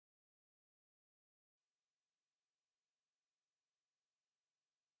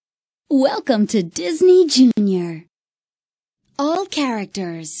Welcome to Disney Junior. All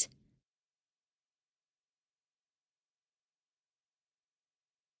characters.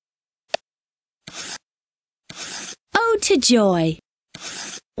 Ode to Joy.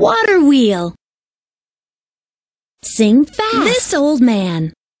 Water wheel. Sing fast. This old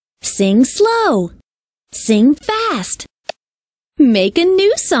man. Sing slow. Sing fast. Make a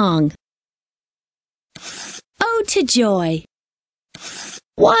new song. Ode to Joy.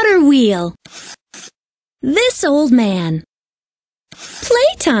 Water wheel. This old man.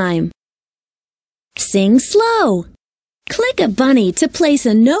 Playtime. Sing slow. Click a bunny to place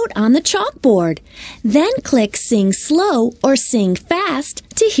a note on the chalkboard. Then click Sing Slow or Sing Fast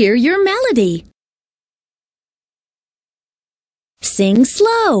to hear your melody. Sing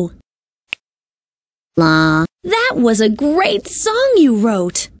slow. La. That was a great song you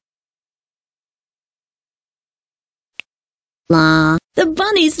wrote. La. The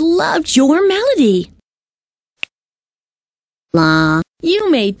bunnies loved your melody. La. You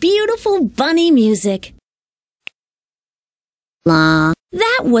made beautiful bunny music. La.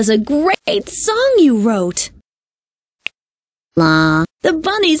 That was a great song you wrote. La. The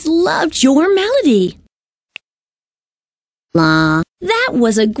bunnies loved your melody. La. That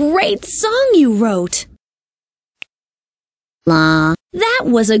was a great song you wrote. La. That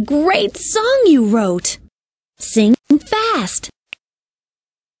was a great song you wrote. Sing fast.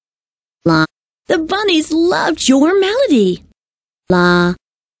 La. The bunnies loved your melody. La.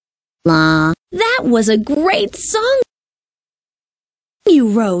 La. That was a great song you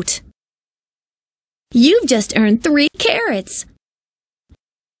wrote. You've just earned 3 carrots.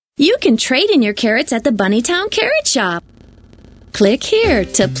 You can trade in your carrots at the Bunnytown Carrot Shop. Click here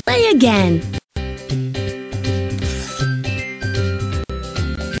to play again.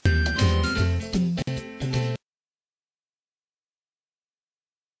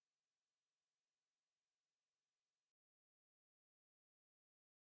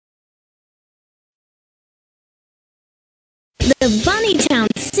 The Bunnytown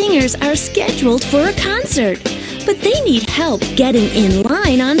singers are scheduled for a concert, but they need help getting in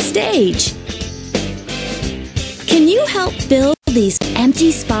line on stage. Can you help fill these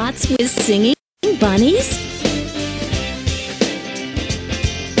empty spots with singing bunnies?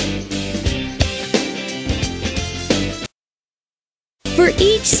 For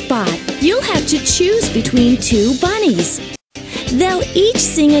each spot, you'll have to choose between 2 bunnies. They'll each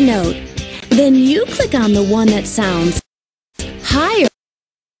sing a note. Then you click on the one that sounds higher.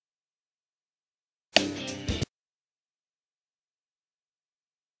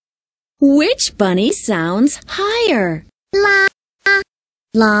 Which bunny sounds higher? La,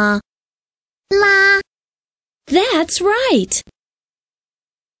 la, la. That's right.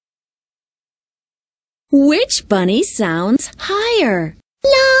 Which bunny sounds higher?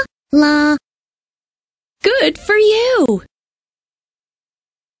 La, la. Good for you.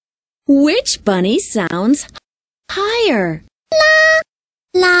 Which bunny sounds higher? La,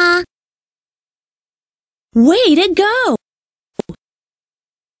 la. Way to go!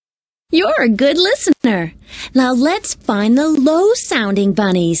 You're a good listener. Now let's find the low-sounding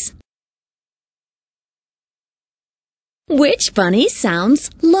bunnies. Which bunny sounds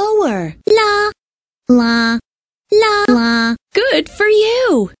lower? La, la, la, la. Good for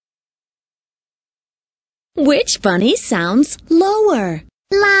you. Which bunny sounds lower?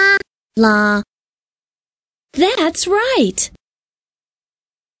 La, la. That's right.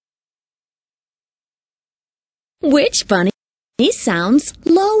 Which bunny sounds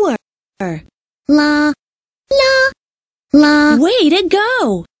lower? La, la, la. Way to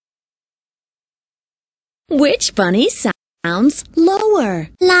go! Which bunny sounds lower?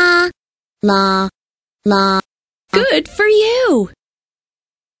 La, la, la. Good for you!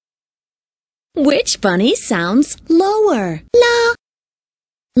 Which bunny sounds lower? La,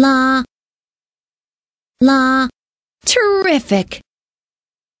 la, la. Terrific!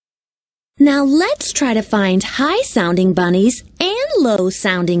 Now let's try to find high-sounding bunnies and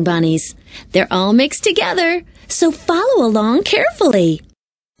low-sounding bunnies. They're all mixed together, so follow along carefully.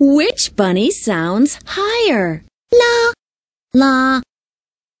 Which bunny sounds higher? La, la,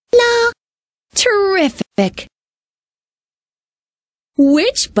 la. Terrific!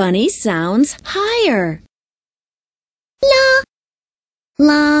 Which bunny sounds higher? La,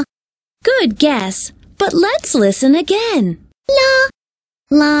 la. Good guess, but let's listen again. La,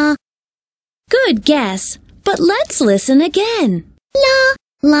 la. Good guess, but let's listen again. La,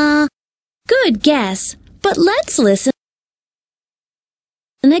 la. Good guess, but let's listen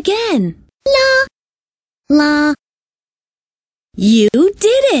again. La, la. You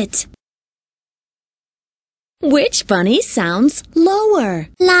did it! Which bunny sounds lower?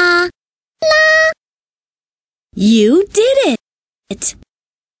 La, La. You did it!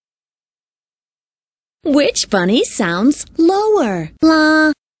 Which bunny sounds lower?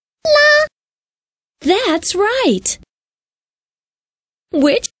 La. La. That's right.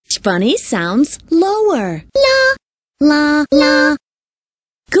 Which bunny sounds lower? La. La. La.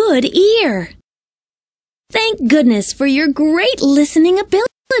 Good ear. Thank goodness for your great listening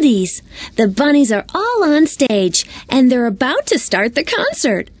abilities. The bunnies are all on stage, and they're about to start the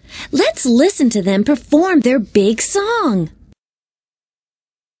concert. Let's listen to them perform their big song.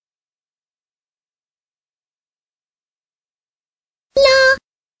 La.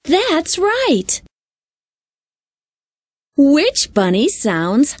 That's right. Which bunny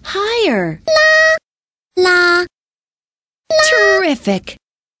sounds higher? La. La. La. Terrific.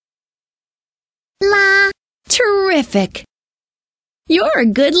 La. Terrific. You're a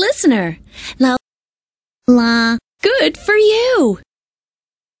good listener. La. La. Good for you.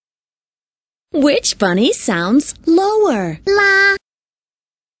 Which bunny sounds lower? La.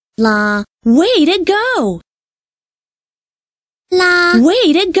 La. Way to go. La.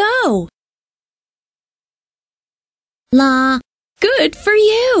 Way to go. La. Good for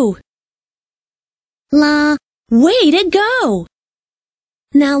you. La. Way to go.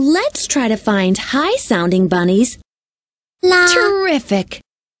 Now let's try to find high-sounding bunnies. La. Terrific.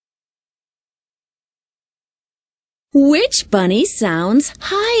 Which bunny sounds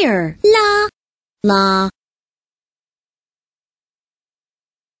higher? La. La.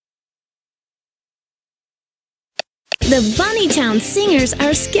 The Bunnytown Singers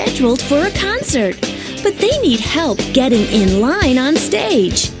are scheduled for a concert, but they need help getting in line on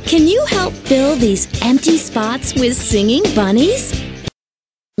stage. Can you help fill these empty spots with singing bunnies?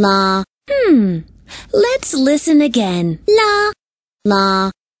 La. Let's listen again. La.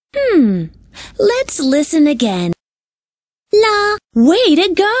 La. Let's listen again. La. Way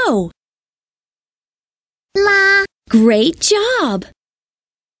to go. La. Great job.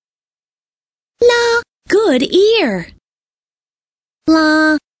 La. Good ear.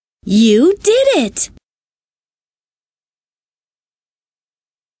 La. You did it.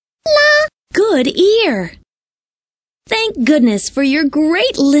 La. Good ear. Thank goodness for your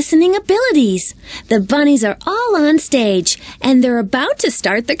great listening abilities. The bunnies are all on stage, and they're about to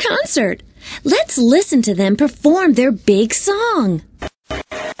start the concert. Let's listen to them perform their big song.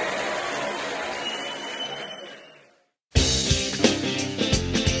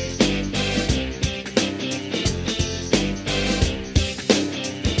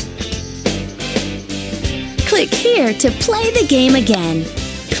 Click here to play the game again.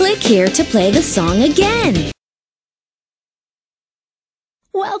 Click here to play the song again.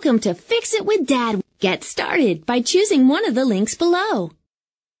 Welcome to Fix It with Dad. Get started by choosing one of the links below.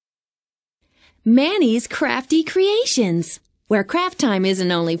 Manny's Crafty Creations. Where craft time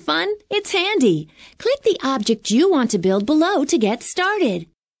isn't only fun, it's handy. Click the object you want to build below to get started.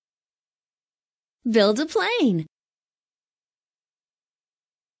 Build a plane.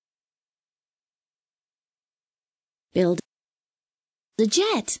 Build a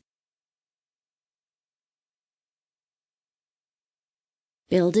jet.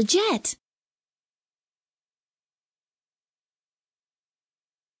 Build a jet.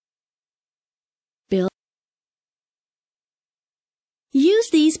 Use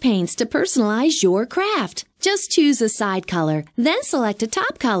these paints to personalize your craft. Just choose a side color, then select a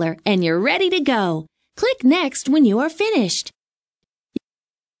top color, and you're ready to go. Click Next when you are finished.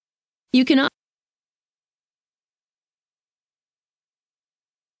 You can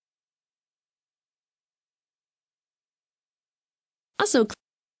also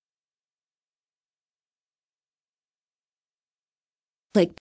click